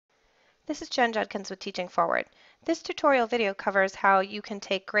This is Jen Judkins with Teaching Forward. This tutorial video covers how you can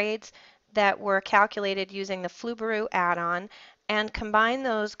take grades that were calculated using the Flubaroo add-on and combine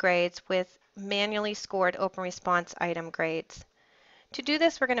those grades with manually scored open response item grades. To do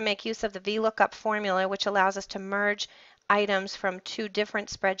this, we're going to make use of the Vlookup formula, which allows us to merge items from two different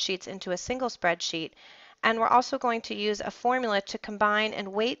spreadsheets into a single spreadsheet. And we're also going to use a formula to combine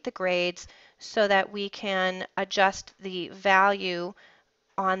and weight the grades so that we can adjust the value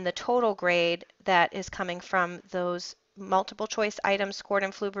on the total grade that is coming from those multiple choice items scored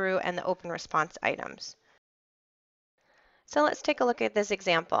in Flubaroo and the open response items. So let's take a look at this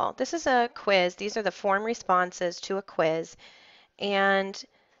example. This is a quiz. These are the form responses to a quiz, and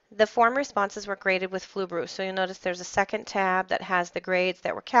the form responses were graded with Flubaroo. So you'll notice there's a second tab that has the grades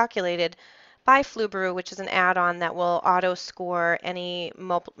that were calculated by Flubaroo, which is an add-on that will auto score any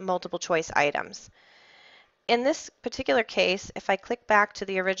multiple choice items. In this particular case, if I click back to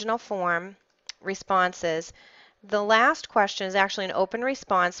the original form responses, the last question is actually an open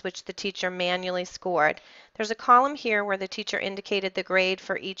response which the teacher manually scored. There's a column here where the teacher indicated the grade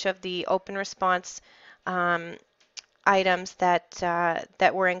for each of the open response items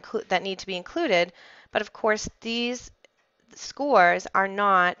that need to be included, but of course these scores are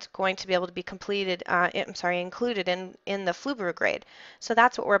not going to be able to be included in the Flubaroo grade. So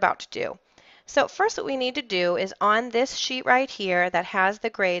that's what we're about to do. So first what we need to do is on this sheet right here that has the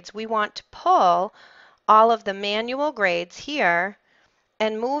grades, we want to pull all of the manual grades here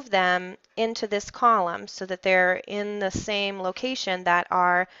and move them into this column so that they're in the same location that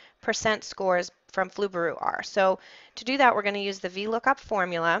our percent scores from Flubaroo are. So to do that, we're going to use the Vlookup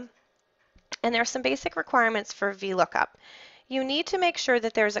formula, and there are some basic requirements for Vlookup. You need to make sure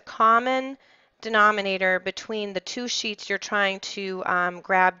that there's a common denominator between the two sheets you're trying to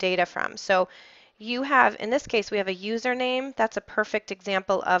grab data from. So you have, in this case, we have a username. That's a perfect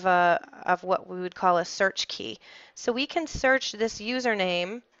example of what we would call a search key. So we can search this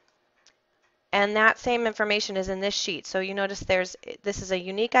username, and that same information is in this sheet. So you notice this is a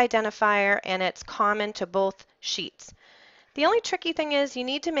unique identifier, and it's common to both sheets. The only tricky thing is you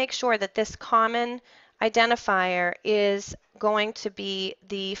need to make sure that this common identifier is going to be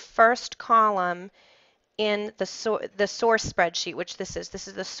the first column in the source spreadsheet, which this is. This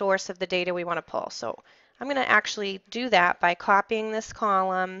is the source of the data we want to pull. So I'm going to actually do that by copying this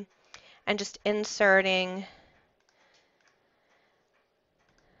column and just inserting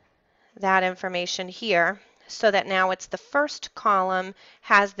that information here so that now it's the first column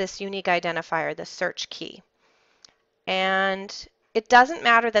has this unique identifier, the search key. And it doesn't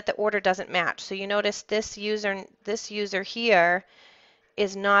matter that the order doesn't match. So you notice this user here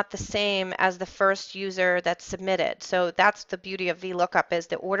is not the same as the first user that's submitted. So that's the beauty of Vlookup, is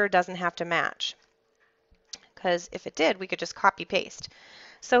the order doesn't have to match. Because if it did, we could just copy paste.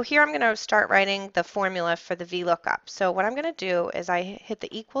 So here I'm going to start writing the formula for the Vlookup. So what I'm going to do is I hit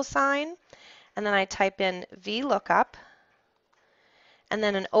the equal sign, and then I type in Vlookup, and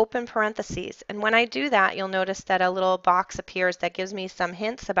then an open parentheses. And when I do that, you'll notice that a little box appears that gives me some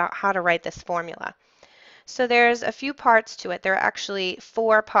hints about how to write this formula. So there's a few parts to it. There are actually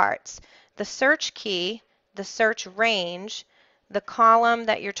 4 parts: the search key, the search range, the column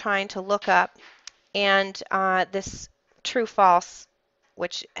that you're trying to look up, and this true-false,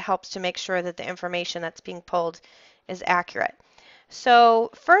 which helps to make sure that the information that's being pulled is accurate. So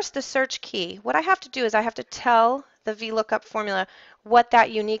first, the search key. What I have to do is I have to tell the Vlookup formula what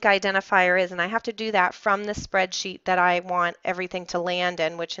that unique identifier is, and I have to do that from the spreadsheet that I want everything to land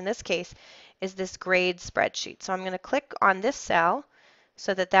in, which in this case is this grade spreadsheet. So I'm going to click on this cell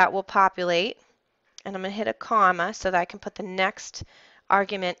so that that will populate, and I'm going to hit a comma so that I can put the next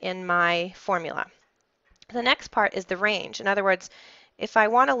argument in my formula. The next part is the range. In other words, if I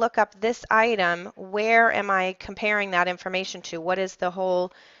want to look up this item, where am I comparing that information to? What is the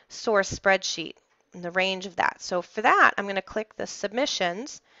whole source spreadsheet and the range of that? So for that, I'm going to click the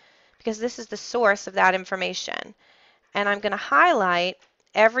submissions, because this is the source of that information. And I'm going to highlight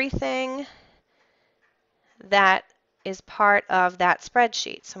everything that is part of that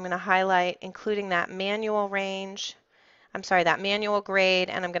spreadsheet. So I'm going to highlight including that manual range, that manual grade,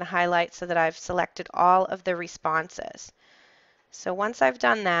 and I'm going to highlight so that I've selected all of the responses. So once I've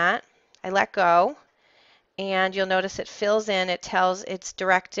done that, I let go, and you'll notice it fills in. It's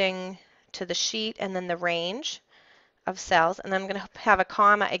directing to the sheet and then the range of cells, and then I'm going to have a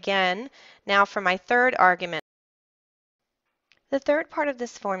comma again now for my third argument. The third part of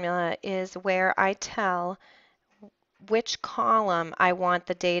this formula is where I tell which column I want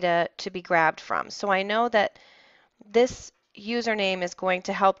the data to be grabbed from. So I know that this username is going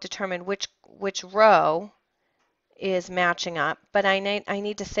to help determine which row is matching up, but I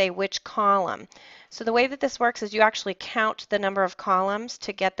need to say which column. So the way that this works is you actually count the number of columns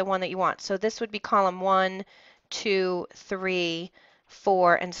to get the one that you want. So this would be column 1, 2, 3,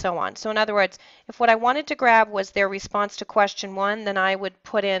 4, and so on. So in other words, if what I wanted to grab was their response to question 1, then I would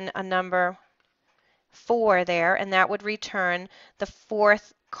put in a number 4 there, and that would return the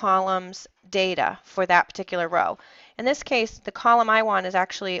fourth column's data for that particular row. In this case, the column I want is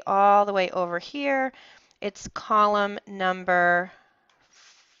actually all the way over here. It's column number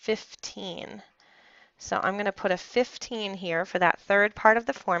 15. So I'm going to put a 15 here for that third part of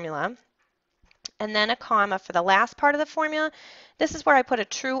the formula, and then a comma for the last part of the formula. This is where I put a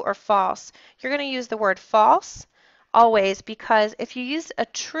true or false. You're going to use the word false always, because if you use a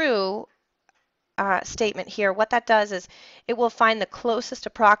true statement here, what that does is it will find the closest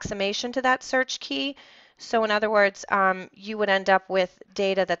approximation to that search key. So in other words, you would end up with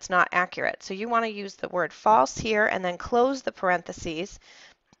data that's not accurate. So you want to use the word false here and then close the parentheses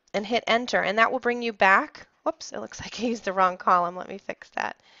and hit enter, and that will bring you back. Whoops, it looks like I used the wrong column. Let me fix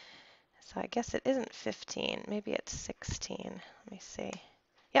that. So I guess it isn't 15. Maybe it's 16. Let me see.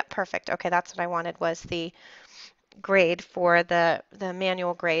 Yep, perfect. Okay, that's what I wanted, was the grade for the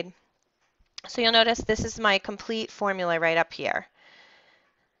manual grade. So you'll notice this is my complete formula right up here.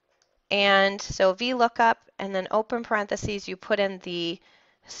 And so VLOOKUP and then open parentheses, you put in the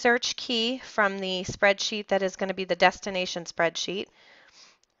search key from the spreadsheet that is going to be the destination spreadsheet.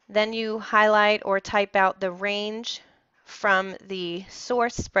 Then you highlight or type out the range from the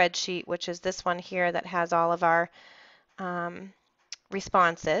source spreadsheet, which is this one here that has all of our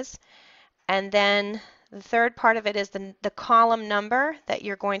responses. And then the third part of it is the column number that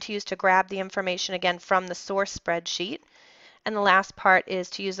you're going to use to grab the information again from the source spreadsheet. And the last part is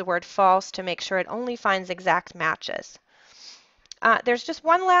to use the word false to make sure it only finds exact matches. There's just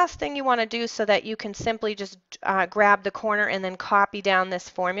one last thing you want to do so that you can simply just grab the corner and then copy down this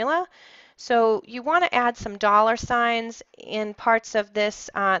formula. So you want to add some dollar signs in parts of this,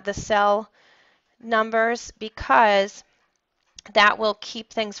 the cell numbers, because that will keep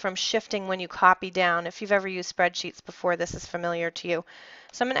things from shifting when you copy down. If you've ever used spreadsheets before, this is familiar to you.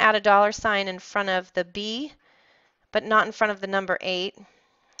 So I'm going to add a dollar sign in front of the B, but not in front of the number 8.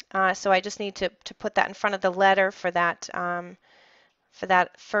 So I just need to put that in front of the letter for that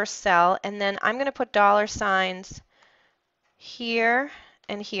first cell. And then I'm going to put dollar signs here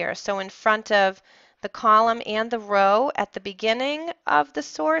and here. So in front of the column and the row at the beginning of the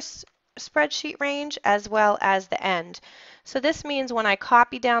source spreadsheet range, as well as the end. So this means when I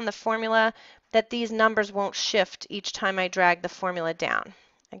copy down the formula that these numbers won't shift each time I drag the formula down.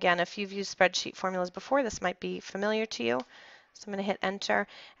 Again, if you've used spreadsheet formulas before, this might be familiar to you. So I'm going to hit enter,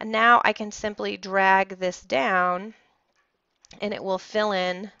 and now I can simply drag this down and it will fill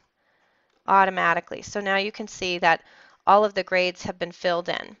in automatically. So now you can see that all of the grades have been filled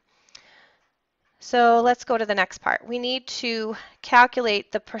in. So let's go to the next part. We need to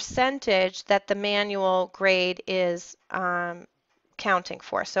calculate the percentage that the manual grade is counting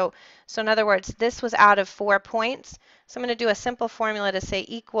for. So in other words, this was out of 4 points. So I'm going to do a simple formula to say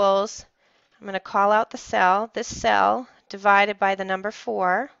equals, I'm going to call out the cell, this cell divided by the number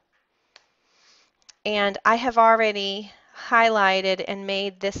 4. And I have already highlighted and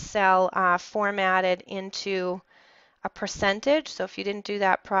made this cell formatted into a percentage. So if you didn't do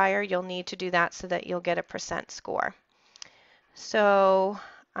that prior, you'll need to do that so that you'll get a percent score. So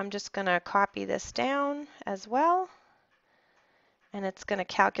I'm just going to copy this down as well, and it's going to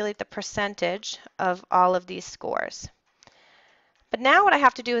calculate the percentage of all of these scores. But now what I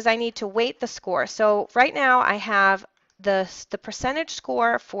have to do is I need to weight the score. So right now I have the percentage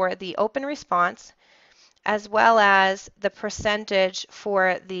score for the open response, as well as the percentage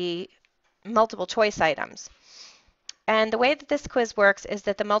for the multiple choice items. And the way that this quiz works is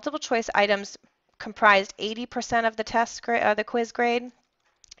that the multiple choice items comprised 80% of the test grade, the quiz grade,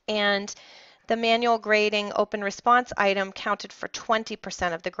 and the manual grading open response item counted for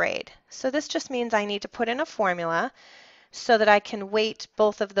 20% of the grade. So this just means I need to put in a formula so that I can weight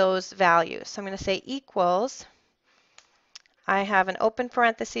both of those values. So I'm going to say equals, I have an open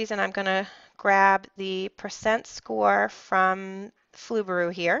parentheses, and I'm going to grab the percent score from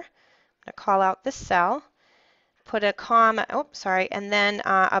Flubaroo here. I'm going to call out this cell, put a comma, and then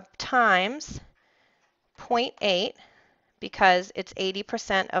a times 0.8 because it's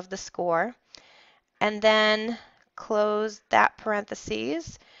 80% of the score, and then close that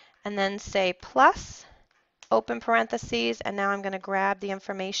parentheses and then say plus open parentheses, and now I'm going to grab the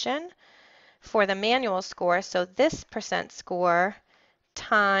information for the manual score, so this percent score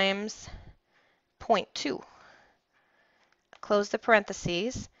times 0.2. Close the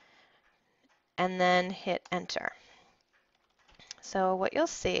parentheses and then hit enter. So what you'll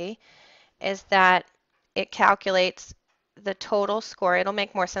see is that it calculates the total score. It'll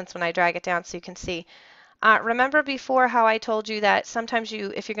make more sense when I drag it down so you can see. Remember before how I told you that sometimes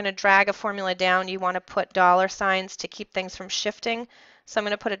if you're going to drag a formula down, you want to put dollar signs to keep things from shifting. So I'm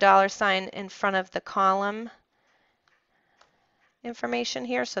going to put a dollar sign in front of the column information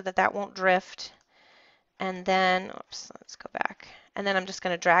here so that that won't drift. And then, oops, let's go back. And then I'm just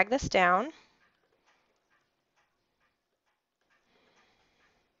going to drag this down.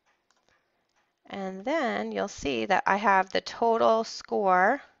 And then you'll see that I have the total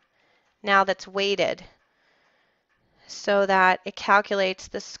score now that's weighted, so that it calculates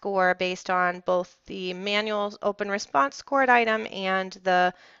the score based on both the manual open response scored item and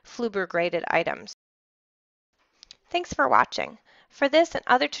the Flubaroo graded items. Thanks for watching. For this and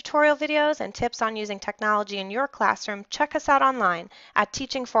other tutorial videos and tips on using technology in your classroom, check us out online at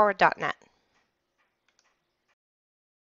teachingforward.net.